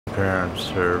parents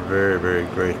are very, very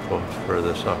grateful for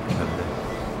this opportunity.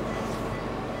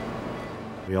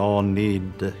 We all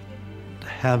need to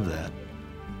have that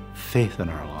faith in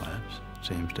our lives, it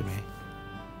seems to me,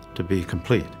 to be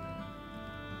complete.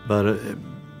 But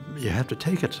you have to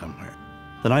take it somewhere.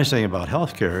 The nice thing about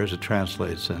healthcare is it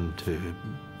translates into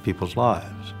people's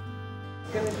lives.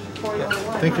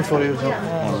 Thank you for your help.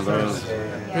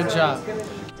 Good job.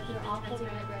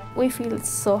 We feel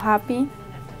so happy.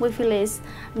 We feel it's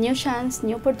new chance,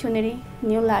 new opportunity,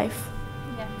 new life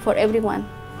for everyone.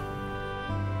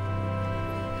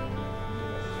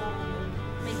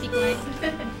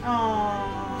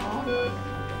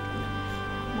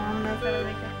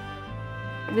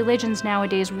 Religions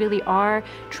nowadays really are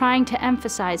trying to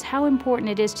emphasize how important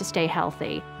it is to stay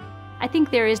healthy. I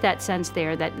think there is that sense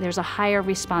there that there's a higher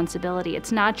responsibility.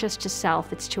 It's not just to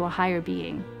self, it's to a higher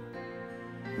being.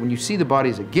 When you see the body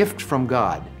as a gift from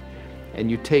God, and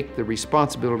you take the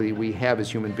responsibility we have as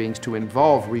human beings to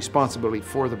involve responsibility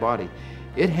for the body,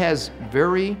 it has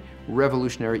very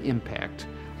revolutionary impact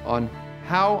on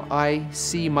how I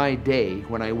see my day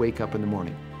when I wake up in the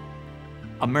morning.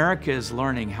 America is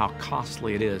learning how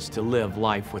costly it is to live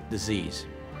life with disease.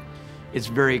 It's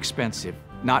very expensive,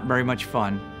 not very much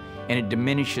fun, and it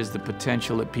diminishes the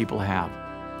potential that people have.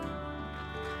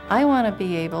 I want to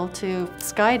be able to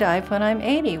skydive when I'm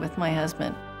 80 with my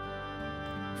husband.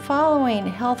 Following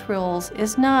health rules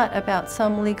is not about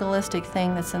some legalistic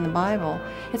thing that's in the Bible.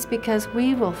 It's because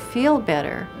we will feel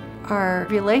better. Our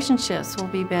relationships will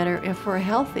be better if we're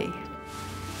healthy.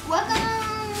 Welcome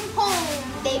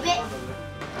home, baby.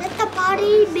 Let the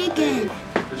party begin.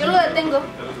 Yo lo detengo.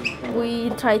 We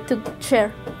try to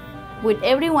share with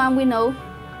everyone we know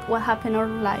what happened in our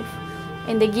life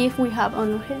and the gift we have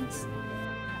on our hands.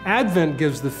 Advent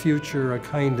gives the future a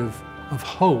kind of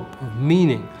hope, of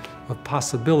meaning, of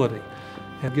possibility.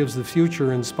 It gives the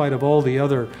future, in spite of all the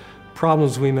other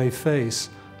problems we may face,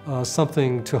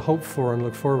 something to hope for and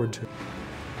look forward to.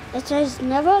 It says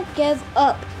never give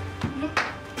up.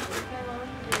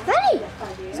 Ready?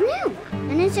 It's new.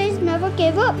 And it says never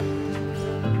give up.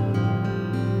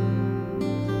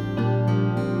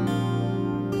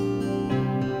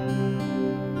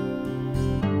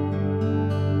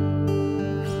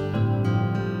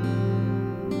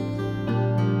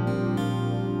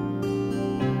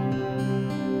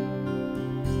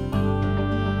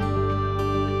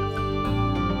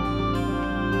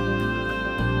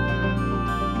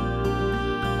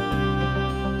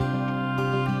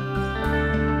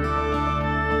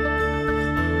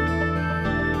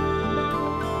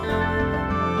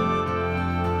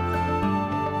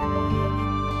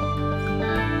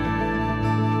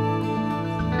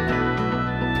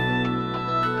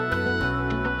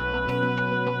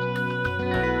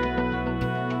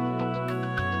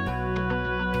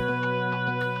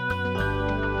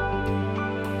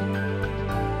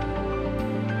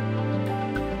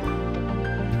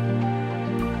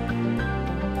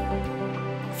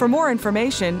 For more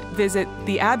information, visit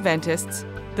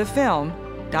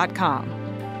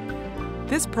theadventiststhefilm.com.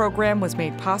 This program was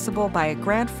made possible by a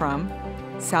grant from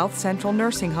South Central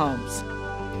Nursing Homes,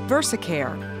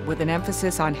 VersaCare, with an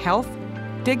emphasis on health,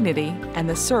 dignity, and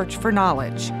the search for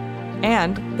knowledge,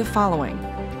 and the following.